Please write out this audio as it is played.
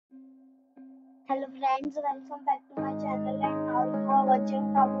Hello friends, welcome back to my channel, and now you are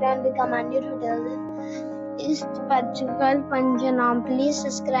watching top 10 recommended hotels in East Portugal, Paznaun. Please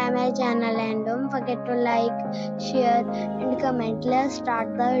subscribe my channel and don't forget to like, share and comment. Let's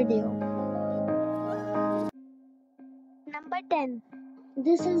start the video. Number 10.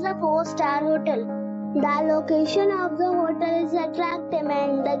 This is a 4-star hotel. The location of the hotel is attractive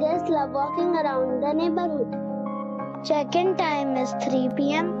and the guests love walking around the neighborhood. Check-in time is 3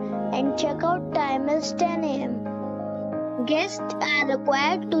 p.m. and check-out time is 10 a.m. Guests are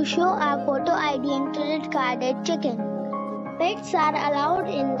required to show a photo ID and credit card at check-in. Pets are allowed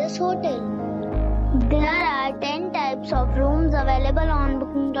in this hotel. There are 10 types of rooms available on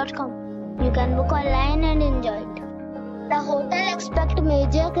booking.com. You can book online and enjoy it. The hotel accepts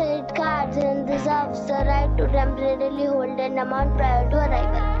major credit cards and reserves the right to temporarily hold an amount prior to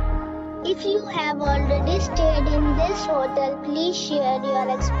arrival. If you have already stayed in this hotel, please share your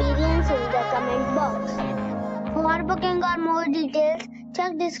experience in the comment box. For booking or more details,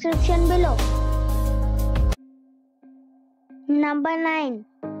 check description below. Number 9.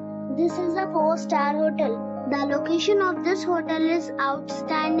 This is a 4-star hotel. The location of this hotel is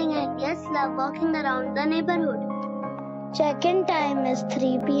outstanding and guests love walking around the neighborhood. Check-in time is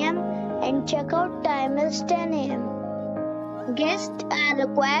 3 p.m. and check-out time is 10 a.m. Guests are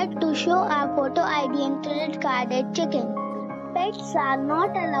required to show a photo ID and credit card at check-in. Pets are not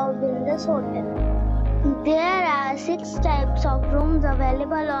allowed in this hotel. There are 6 types of rooms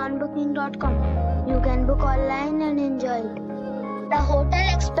available on booking.com. You can book online and enjoy it. The hotel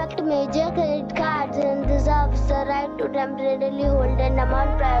accepts major credit cards and reserves the right to temporarily hold an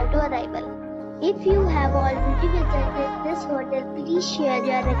amount prior to arrival. If you have already visited this hotel, please share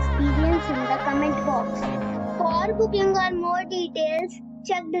your experience in the comment box. For booking or more details,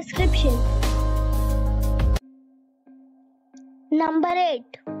 check description. Number 8.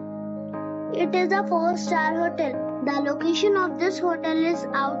 It is a 4-star hotel. The location of this hotel is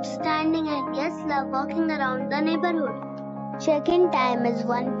outstanding and guests love walking around the neighborhood. Check-in time is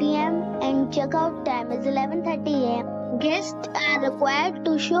 1 p.m. and check-out time is 11:30 a.m. Guests are required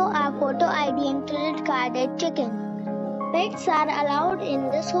to show a photo ID and credit card at check-in. Pets are allowed in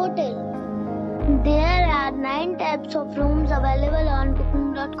this hotel. There are 9 types of rooms available on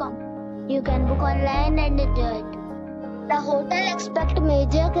booking.com. You can book online and enjoy it. The hotel accepts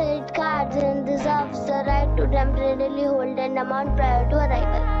major credit cards and reserves the right to temporarily hold an amount prior to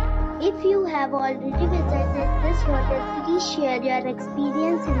arrival. If you have already visited this hotel, please share your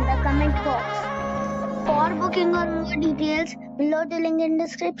experience in the comment box. For booking or more details, below the link in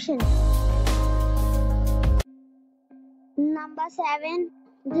description. Number 7.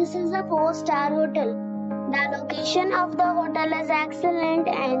 This is a 4-star hotel. The location of the hotel is excellent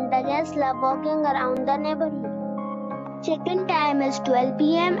and the guests love walking around the neighborhood. Check-in time is 12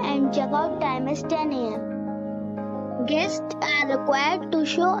 p.m. and check-out time is 10 a.m. Guests are required to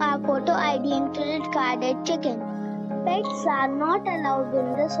show a photo ID and credit card at check-in. Pets are not allowed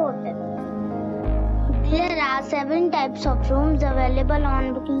in this hotel. There are 7 types of rooms available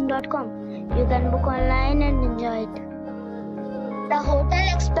on booking.com. You can book online and enjoy it. The hotel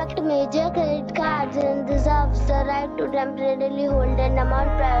accepts major credit cards and reserves the right to temporarily hold an amount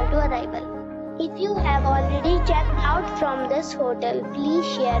prior to arrival. If you have already checked out from this hotel, please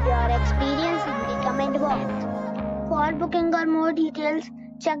share your experience in the comment box. For booking or more details,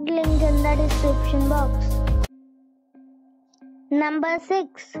 check the link in the description box. Number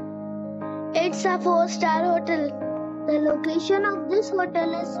 6. It's a 4-star hotel. The location of this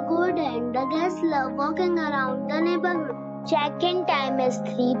hotel is good and the guests love walking around the neighborhood. Check-in time is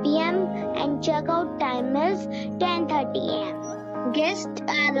 3 p.m. and check-out time is 10:30 a.m. Guests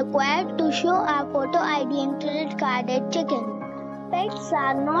are required to show a photo ID and credit card at check-in. Pets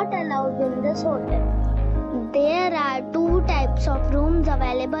are not allowed in this hotel. There are 2 types of rooms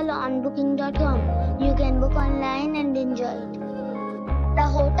available on booking.com. You can book online and enjoy it. The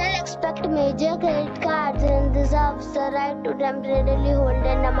hotel accepts major credit cards and reserves the right to temporarily hold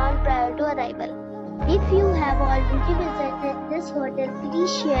an amount prior to arrival. If you have already visited this hotel,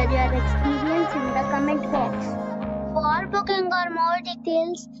 please share your experience in the comment box. For booking or more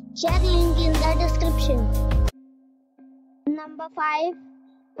details, check link in the description. Number 5.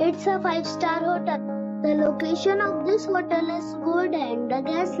 It's a 5-star hotel. The location of this hotel is good and the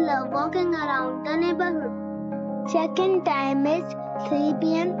guests love walking around the neighborhood. Check-in time is 3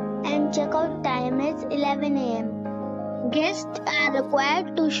 p.m. and check-out time is 11 a.m. Guests are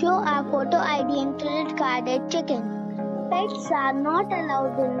required to show a photo ID and credit card at check-in. Pets are not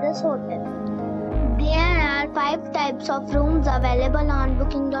allowed in this hotel. There are 5 types of rooms available on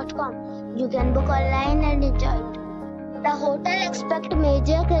booking.com. You can book online and enjoy it. The hotel accepts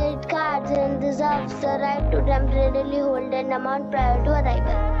major credit cards and reserves the right to temporarily hold an amount prior to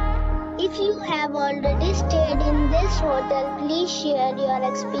arrival. If you have already stayed in this hotel, please share your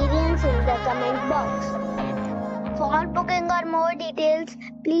experience in the comment box. For booking or more details,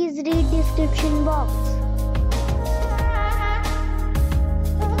 please read description box.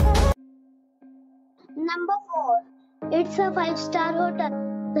 Number 4. It's a 5-star hotel.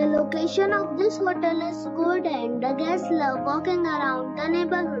 The location of this hotel is good and the guests love walking around the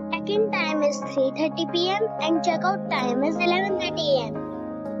neighborhood. Check-in time is 3:30 p.m. and check-out time is 11:30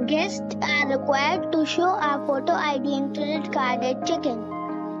 a.m. Guests are required to show a photo ID and credit card at check-in.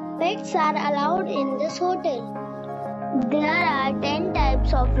 Pets are allowed in this hotel. There are 10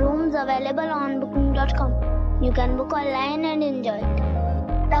 types of rooms available on booking.com. You can book online and enjoy it.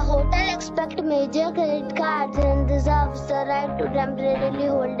 The hotel accepts major credit cards and reserves the right to temporarily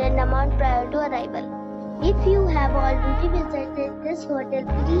hold an amount prior to arrival. If you have already visited this hotel,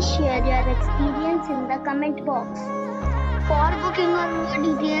 please share your experience in the comment box. For booking or more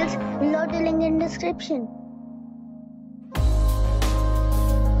details, below the link in description.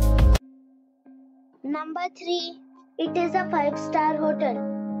 Number 3. It is a 5-star hotel.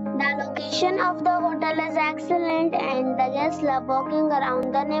 The location of the hotel is excellent and the guests love walking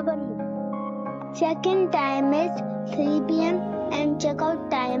around the neighborhood. Check-in time is 3 p.m. and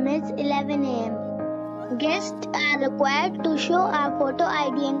check-out time is 11 a.m. Guests are required to show a photo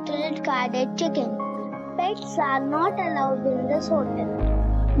ID and credit card at check-in. Pets are not allowed in this hotel.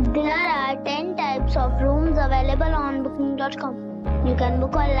 There are 10 types of rooms available on booking.com. You can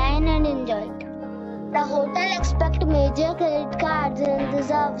book online and enjoy it. The hotel accepts major credit cards and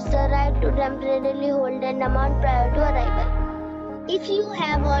reserves the right to temporarily hold an amount prior to arrival. If you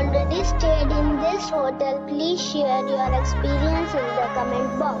have already stayed in this hotel, please share your experience in the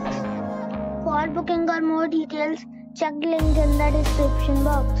comment box. For booking or more details, check the link in the description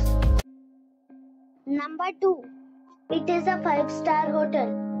box. Number 2. It is a 5-star hotel.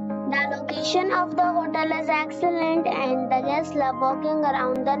 The location of the hotel is excellent and the guests love walking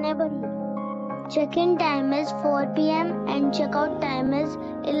around the neighborhood. Check-in time is 4 p.m. and check-out time is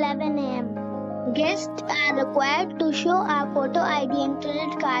 11 a.m. Guests are required to show a photo ID and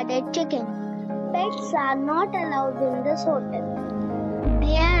credit card at check-in. Pets are not allowed in this hotel.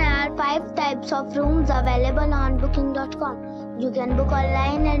 There are 5 types of rooms available on booking.com. You can book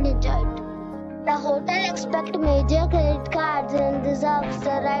online and enjoy it. The hotel accepts major credit cards and reserves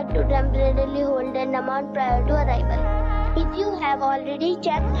the right to temporarily hold an amount prior to arrival. If you have already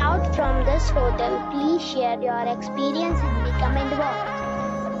checked out from this hotel, please share your experience in the comment box.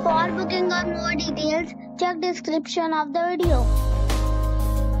 For booking or more details, check description of the video.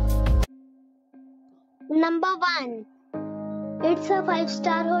 Number 1. It's a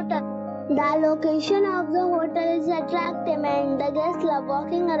 5-star hotel. The location of the hotel is attractive and the guests love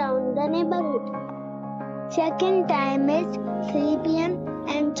walking around the neighborhood. Check-in time is 3 p.m.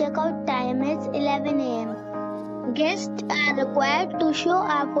 and check-out time is 11 a.m. Guests are required to show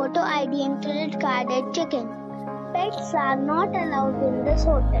a photo ID and credit card at check-in. Pets are not allowed in this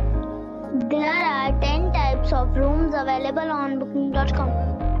hotel. There are 10 types of rooms available on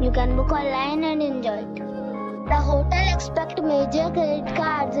booking.com. You can book online and enjoy it. The hotel accepts major credit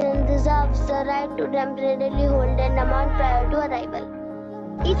cards and reserves the right to temporarily hold an amount prior to arrival.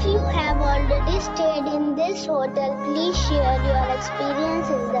 If you have already stayed in this hotel, please share your experience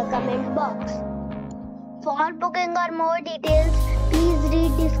in the comment box. For booking or more details, please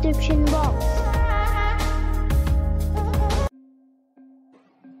read description box.